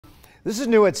This is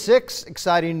new at 6.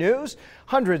 Exciting news.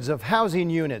 Hundreds of housing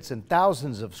units and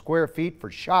thousands of square feet for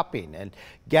shopping and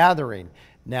gathering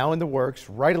now in the works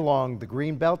right along the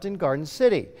Greenbelt in Garden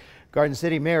City. Garden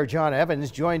City Mayor John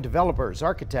Evans joined developers,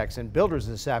 architects, and builders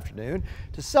this afternoon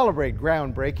to celebrate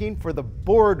groundbreaking for the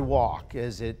Boardwalk,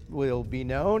 as it will be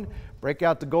known. Break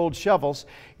out the gold shovels.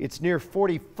 It's near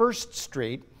 41st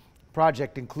Street. The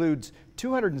project includes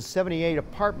 278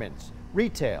 apartments,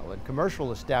 retail and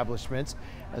commercial establishments,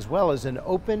 as well as an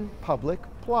open public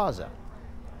plaza.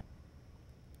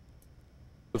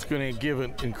 It's going to give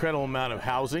an incredible amount of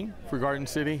housing for Garden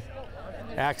City,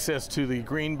 access to the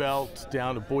Greenbelt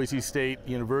down to Boise State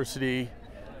University.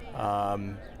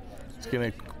 It's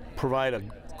going to provide a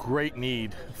great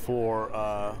need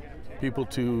for people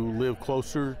to live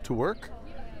closer to work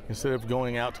instead of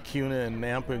going out to Kuna and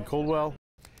Nampa and Coldwell.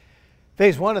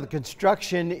 Phase 1 of the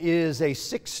construction is a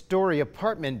 6-story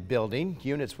apartment building.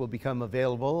 Units will become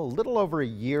available a little over a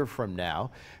year from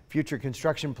now. Future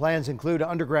construction plans include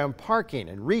underground parking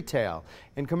and retail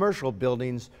and commercial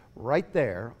buildings right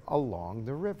there along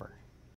the river.